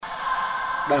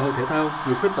Đại hội thể thao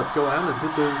người khuyết tật châu Á lần thứ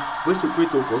tư với sự quy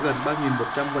tụ của gần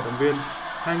 3.100 vận động viên,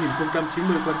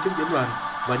 2.090 quan chức dẫn đoàn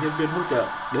và nhân viên hỗ trợ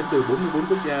đến từ 44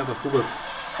 quốc gia và khu vực,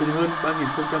 cùng hơn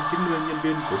 3.090 nhân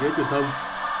viên của giới truyền thông.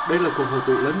 Đây là cuộc hội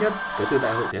tụ lớn nhất kể từ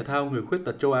Đại hội thể thao người khuyết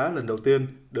tật châu Á lần đầu tiên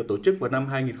được tổ chức vào năm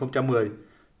 2010.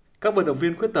 Các vận động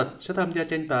viên khuyết tật sẽ tham gia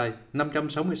tranh tài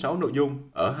 566 nội dung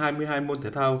ở 22 môn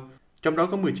thể thao, trong đó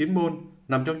có 19 môn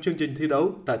nằm trong chương trình thi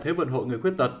đấu tại Thế vận hội người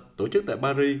khuyết tật tổ chức tại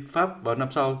Paris, Pháp vào năm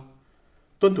sau.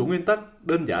 Tuân thủ nguyên tắc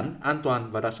đơn giản, an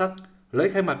toàn và đặc sắc, lễ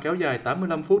khai mạc kéo dài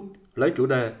 85 phút, lấy chủ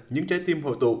đề Những trái tim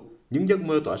hội tụ, những giấc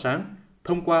mơ tỏa sáng,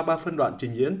 thông qua 3 phân đoạn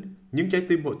trình diễn Những trái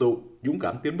tim hội tụ, dũng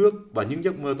cảm tiến bước và những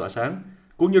giấc mơ tỏa sáng,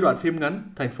 cũng như đoạn phim ngắn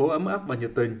Thành phố ấm áp và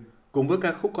nhiệt tình, cùng với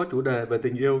ca khúc có chủ đề về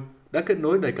tình yêu đã kết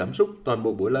nối đầy cảm xúc toàn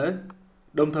bộ buổi lễ.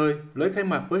 Đồng thời, lễ khai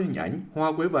mạc với hình ảnh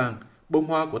hoa quế vàng, bông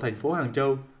hoa của thành phố Hàng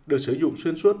Châu được sử dụng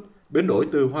xuyên suốt, biến đổi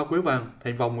từ hoa quế vàng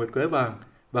thành vòng nguyệt quế vàng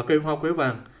và cây hoa quế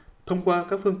vàng, thông qua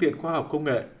các phương tiện khoa học công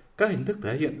nghệ, các hình thức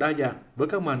thể hiện đa dạng với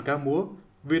các màn ca múa,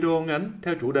 video ngắn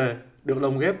theo chủ đề được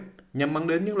lồng ghép nhằm mang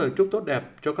đến những lời chúc tốt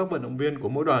đẹp cho các vận động viên của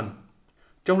mỗi đoàn.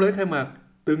 Trong lễ khai mạc,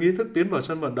 từ nghi thức tiến vào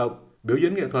sân vận động, biểu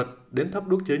diễn nghệ thuật đến thắp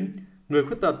đuốc chính, người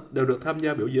khuyết tật đều được tham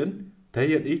gia biểu diễn, thể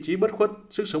hiện ý chí bất khuất,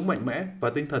 sức sống mạnh mẽ và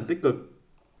tinh thần tích cực.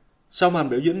 Sau màn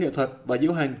biểu diễn nghệ thuật và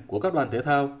diễu hành của các đoàn thể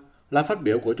thao là phát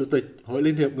biểu của Chủ tịch Hội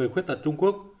Liên hiệp Người khuyết tật Trung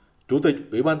Quốc, Chủ tịch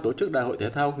Ủy ban tổ chức Đại hội thể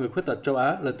thao Người khuyết tật châu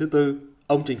Á lần thứ tư,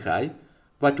 ông Trình Khải,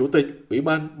 và Chủ tịch Ủy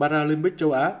ban Paralympic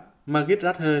châu Á, Magit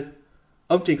Rathe.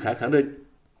 Ông Trình Khải khẳng định,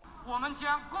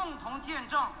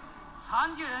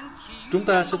 chúng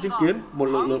ta sẽ chứng kiến một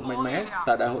lực lượng mạnh mẽ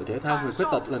tại Đại hội thể thao người khuyết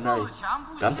tật lần này,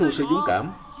 cảm thụ sự dũng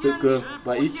cảm, tự cường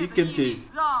và ý chí kiên trì,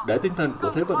 để tinh thần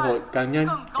của Thế vận hội càng nhanh,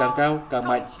 càng cao, càng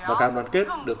mạnh và càng đoàn kết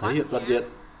được thể hiện toàn diện.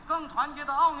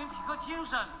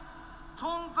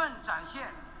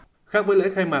 Khác với lễ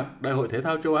khai mạc Đại hội thể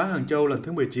thao châu Á Hàng Châu lần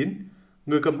thứ 19,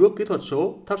 người cầm đuốc kỹ thuật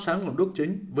số thắp sáng ngọn đuốc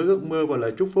chính với ước mơ và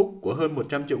lời chúc phúc của hơn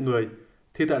 100 triệu người,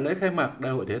 thì tại lễ khai mạc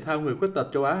Đại hội thể thao người khuyết tật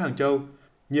châu Á Hàng Châu,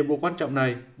 nhiệm vụ quan trọng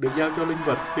này được giao cho linh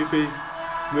vật Phi Phi.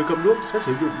 Người cầm đuốc sẽ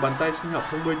sử dụng bàn tay sinh học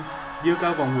thông minh giơ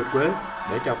cao vòng nguyệt quế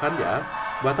để chào khán giả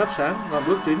và thắp sáng ngọn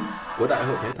đuốc chính của Đại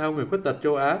hội thể thao người khuyết tật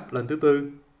châu Á lần thứ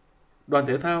tư. Đoàn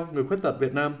thể thao người khuyết tật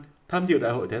Việt Nam tham dự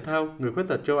Đại hội thể thao người khuyết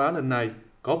tật châu Á lần này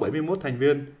có 71 thành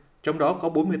viên, trong đó có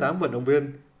 48 vận động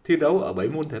viên thi đấu ở 7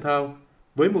 môn thể thao,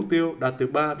 với mục tiêu đạt từ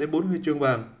 3 đến 4 huy chương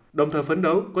vàng, đồng thời phấn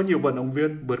đấu có nhiều vận động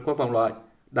viên vượt qua vòng loại,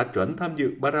 đạt chuẩn tham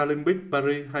dự Paralympic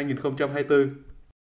Paris 2024.